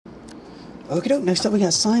Okie doke, next up we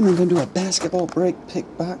got Simon going to do a basketball break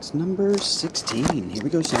pick box number 16. Here we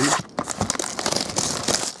go, Simon.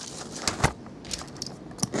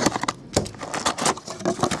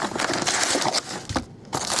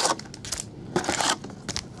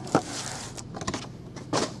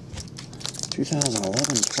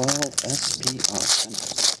 (2011-12) SPR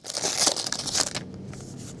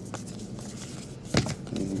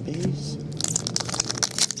base.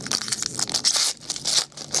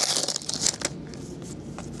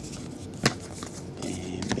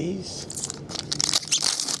 Base.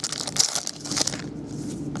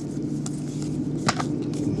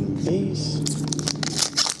 Base.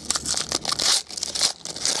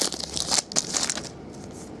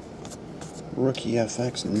 Rookie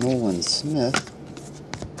FX Nolan Smith.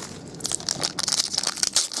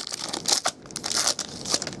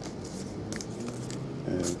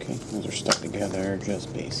 Okay, those are stuck together,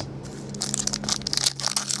 just base.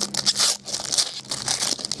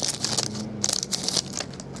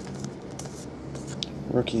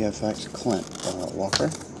 Rookie FX Clint Walker.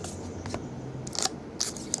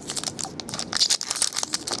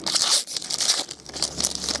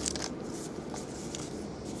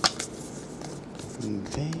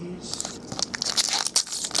 Base.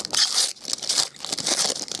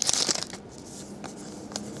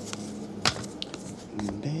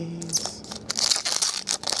 Base.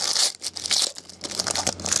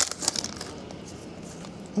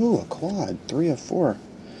 Oh, a quad, 3 of 4.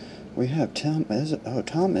 We have Tom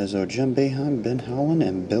Izzo, Jim Boeheim, Ben Howland,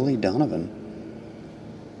 and Billy Donovan.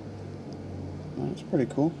 Well, that's pretty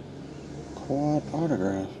cool. Quad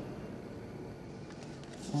autograph.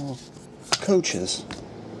 Oh, coaches.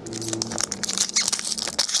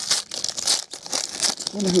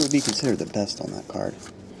 I wonder who would be considered the best on that card.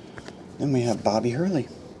 Then we have Bobby Hurley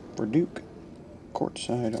for Duke.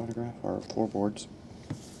 Courtside autograph, or floorboards,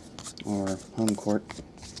 or home court.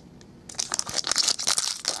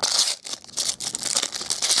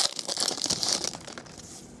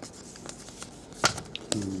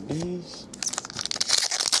 Base.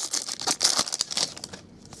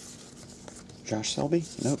 Josh Selby?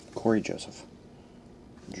 Nope. Corey Joseph.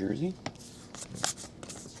 Jersey.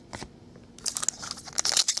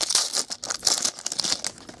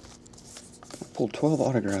 I pulled 12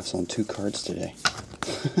 autographs on 2 cards today.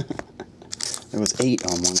 There was 8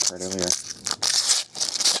 on one card earlier.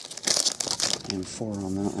 And 4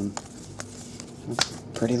 on that one. That's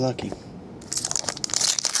pretty lucky.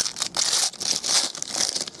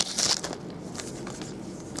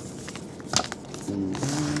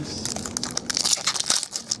 Base.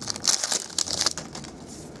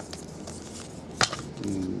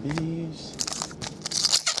 Base.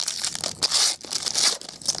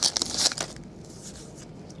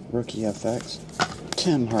 Rookie FX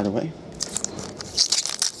Tim Hardaway.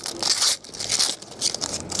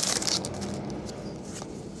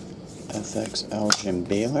 FX Elgin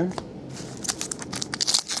Baylor.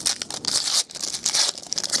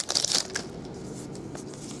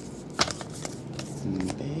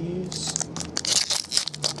 Base.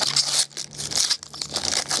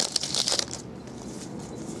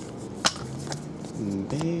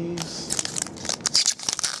 Base.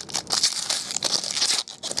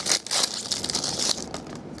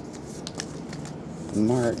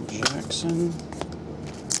 Mark Jackson.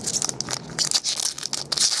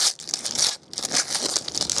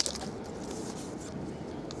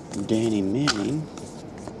 Danny Manning.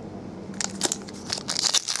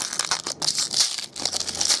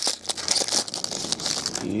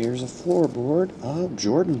 Here's a floorboard of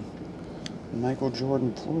Jordan. Michael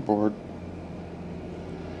Jordan floorboard.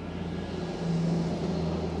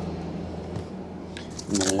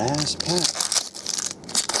 And the last pack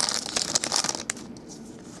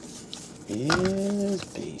is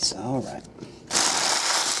base. Alright.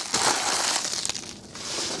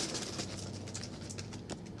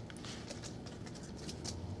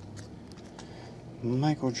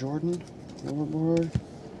 Michael Jordan floorboard.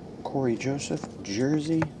 Corey Joseph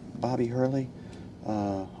jersey. Bobby Hurley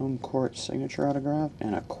home court signature autograph,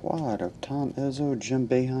 and a quad of Tom Izzo, Jim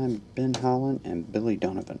Boeheim, Ben Howland, and Billy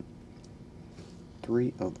Donovan.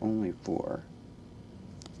 3 of only 4.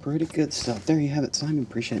 Pretty good stuff. There you have it, Simon.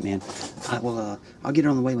 Appreciate it, man. I'll get it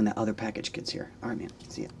on the way when that other package gets here. Alright, man.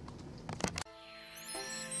 See ya.